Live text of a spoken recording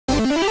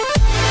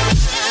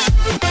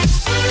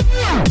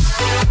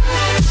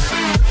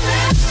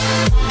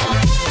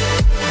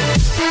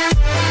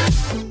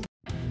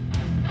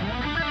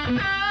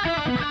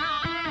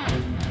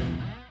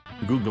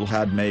Google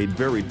had made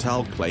very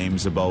tall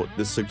claims about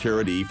the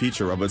security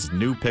feature of its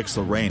new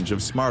Pixel range of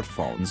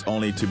smartphones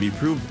only to be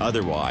proved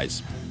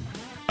otherwise.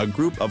 A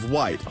group of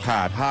white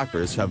hat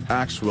hackers have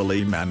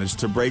actually managed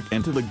to break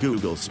into the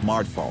Google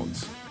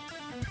smartphones.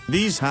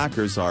 These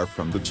hackers are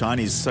from the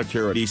Chinese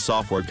security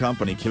software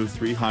company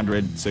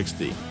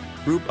Qihoo.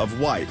 Group of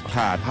white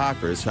hat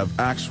hackers have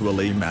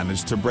actually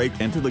managed to break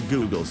into the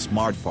Google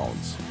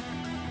smartphones.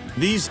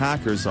 These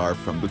hackers are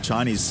from the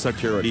Chinese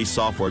security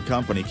software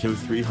company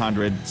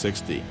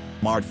Qihoo.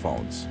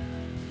 Smartphones.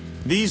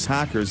 These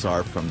hackers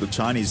are from the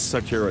Chinese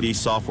security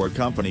software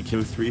company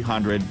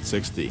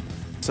Qihoo.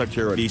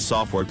 Security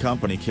software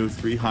company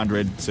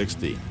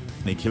Qihoo.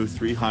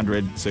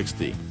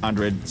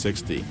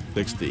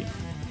 Qihoo.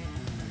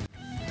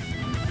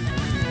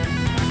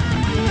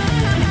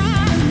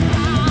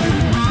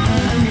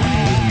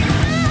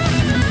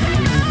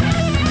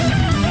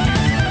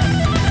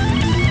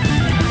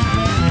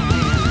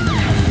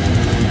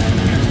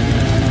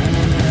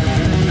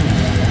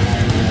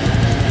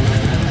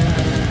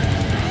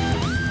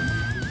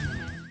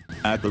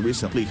 At the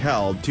recently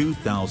held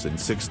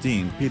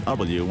 2016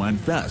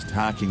 PwnFest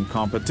hacking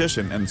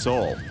competition in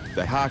Seoul,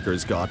 the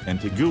hackers got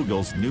into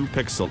Google's new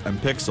Pixel and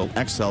Pixel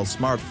XL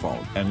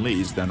smartphone in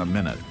less than a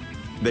minute.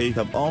 They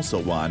have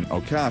also won a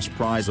cash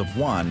prize of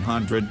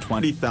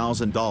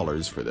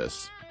 $120,000 for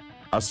this.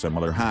 A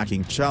similar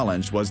hacking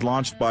challenge was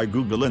launched by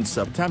Google in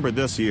September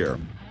this year.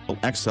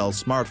 XL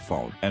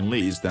smartphone in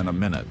less than a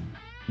minute.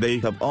 They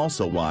have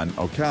also won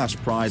a cash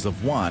prize of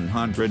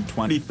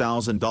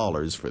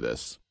 $120,000 for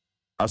this.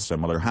 A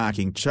similar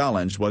hacking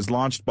challenge was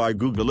launched by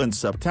Google in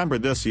September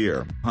this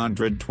year.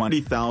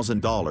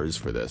 $120,000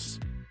 for this.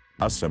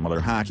 A similar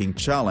hacking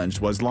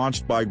challenge was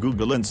launched by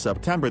Google in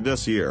September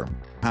this year.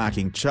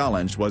 Hacking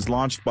challenge was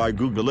launched by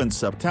Google in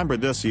September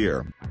this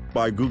year.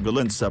 By Google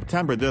in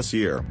September this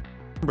year.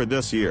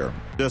 This year.